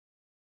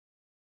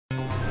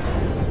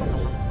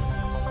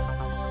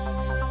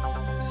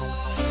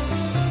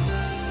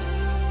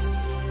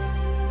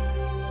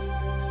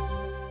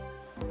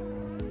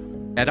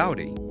At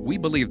Audi, we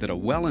believe that a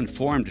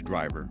well-informed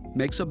driver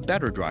makes a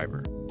better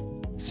driver.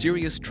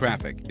 SIRIUS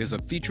Traffic is a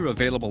feature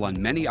available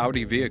on many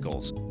Audi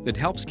vehicles that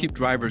helps keep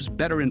drivers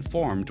better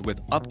informed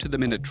with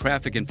up-to-the-minute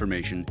traffic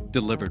information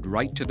delivered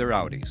right to their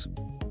Audis.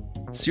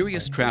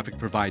 SIRIUS Traffic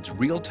provides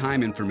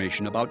real-time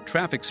information about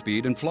traffic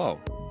speed and flow,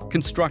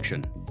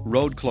 construction,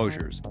 road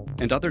closures,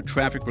 and other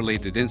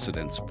traffic-related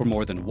incidents for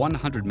more than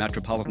 100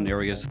 metropolitan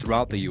areas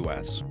throughout the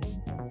U.S.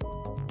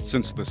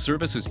 Since the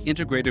service is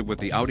integrated with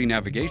the Audi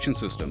navigation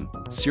system,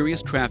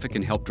 SIRIUS Traffic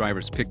can help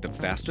drivers pick the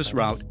fastest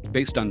route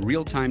based on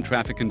real-time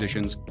traffic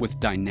conditions with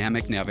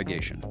dynamic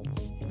navigation.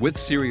 With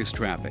SIRIUS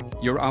Traffic,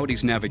 your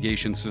Audi's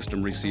navigation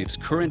system receives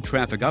current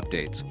traffic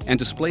updates and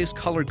displays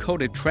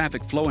color-coded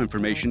traffic flow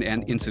information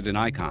and incident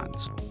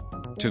icons.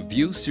 To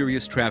view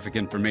SIRIUS Traffic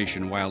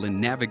information while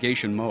in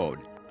navigation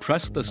mode,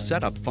 press the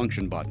Setup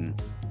function button,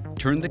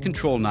 turn the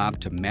control knob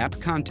to Map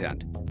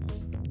Content,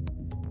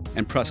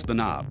 and press the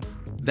knob.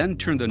 Then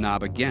turn the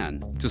knob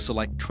again to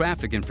select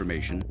Traffic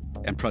Information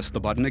and press the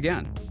button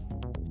again.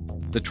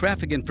 The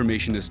traffic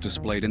information is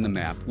displayed in the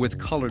map with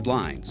colored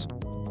lines.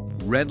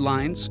 Red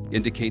lines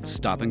indicate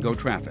stop-and-go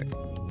traffic.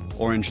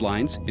 Orange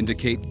lines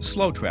indicate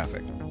slow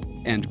traffic.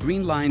 And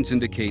green lines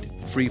indicate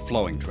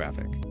free-flowing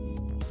traffic.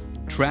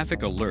 Traffic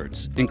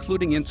alerts,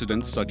 including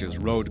incidents such as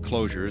road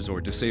closures or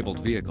disabled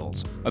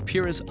vehicles,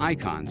 appear as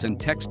icons and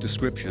text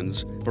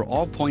descriptions for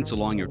all points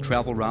along your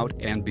travel route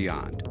and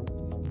beyond.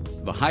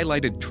 The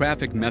highlighted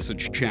Traffic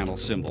Message Channel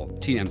symbol,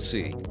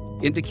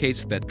 TMC,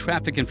 indicates that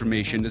traffic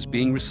information is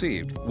being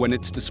received when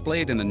it's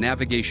displayed in the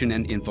navigation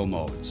and info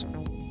modes.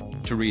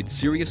 To read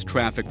SIRIUS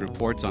Traffic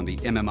reports on the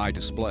MMI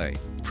display,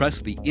 press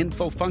the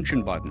Info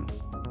function button.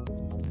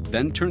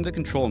 Then turn the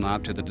control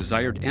knob to the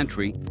desired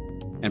entry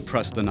and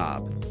press the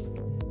knob.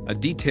 A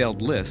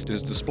detailed list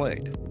is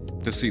displayed.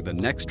 To see the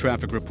next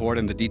traffic report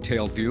in the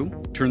detailed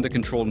view, turn the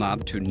control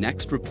knob to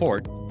Next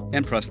Report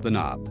and press the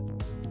knob.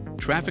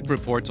 Traffic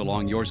reports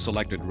along your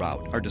selected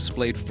route are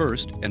displayed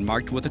first and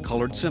marked with a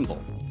colored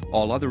symbol.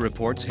 All other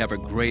reports have a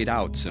grayed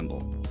out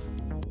symbol.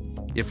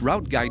 If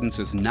route guidance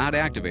is not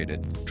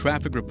activated,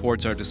 traffic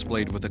reports are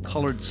displayed with a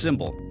colored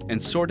symbol and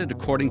sorted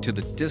according to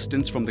the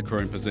distance from the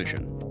current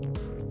position.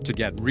 To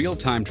get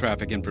real-time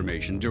traffic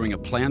information during a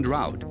planned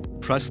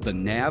route, press the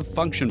Nav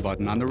function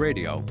button on the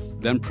radio,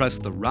 then press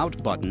the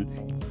Route button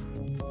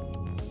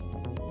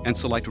and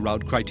select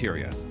Route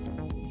Criteria.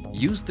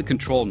 Use the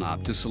control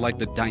knob to select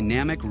the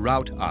Dynamic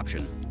Route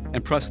option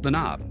and press the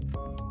knob.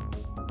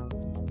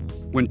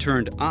 When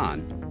turned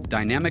on,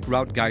 Dynamic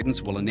Route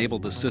Guidance will enable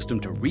the system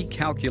to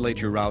recalculate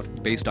your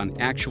route based on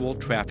actual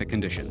traffic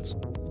conditions.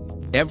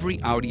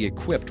 Every Audi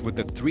equipped with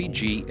the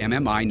 3G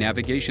MMI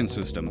navigation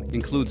system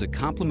includes a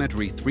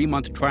complimentary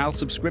 3-month trial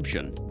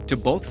subscription to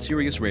both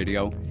SIRIUS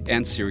Radio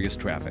and SIRIUS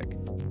Traffic.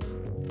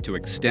 To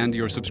extend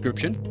your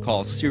subscription,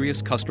 call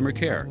SIRIUS Customer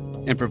Care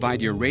and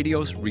provide your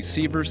radio's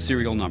receiver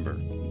serial number.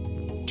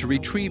 To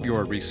retrieve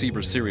your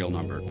receiver serial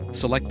number,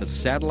 select the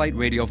satellite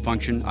radio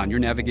function on your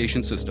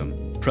navigation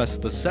system, press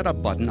the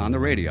Setup button on the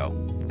radio,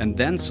 and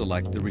then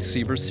select the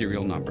receiver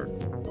serial number.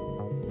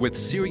 With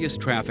SIRIUS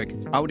Traffic,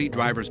 Audi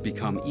drivers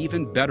become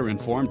even better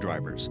informed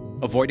drivers,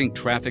 avoiding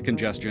traffic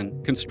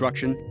congestion,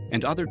 construction,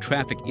 and other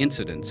traffic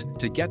incidents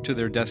to get to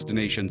their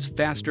destinations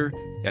faster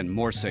and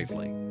more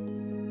safely.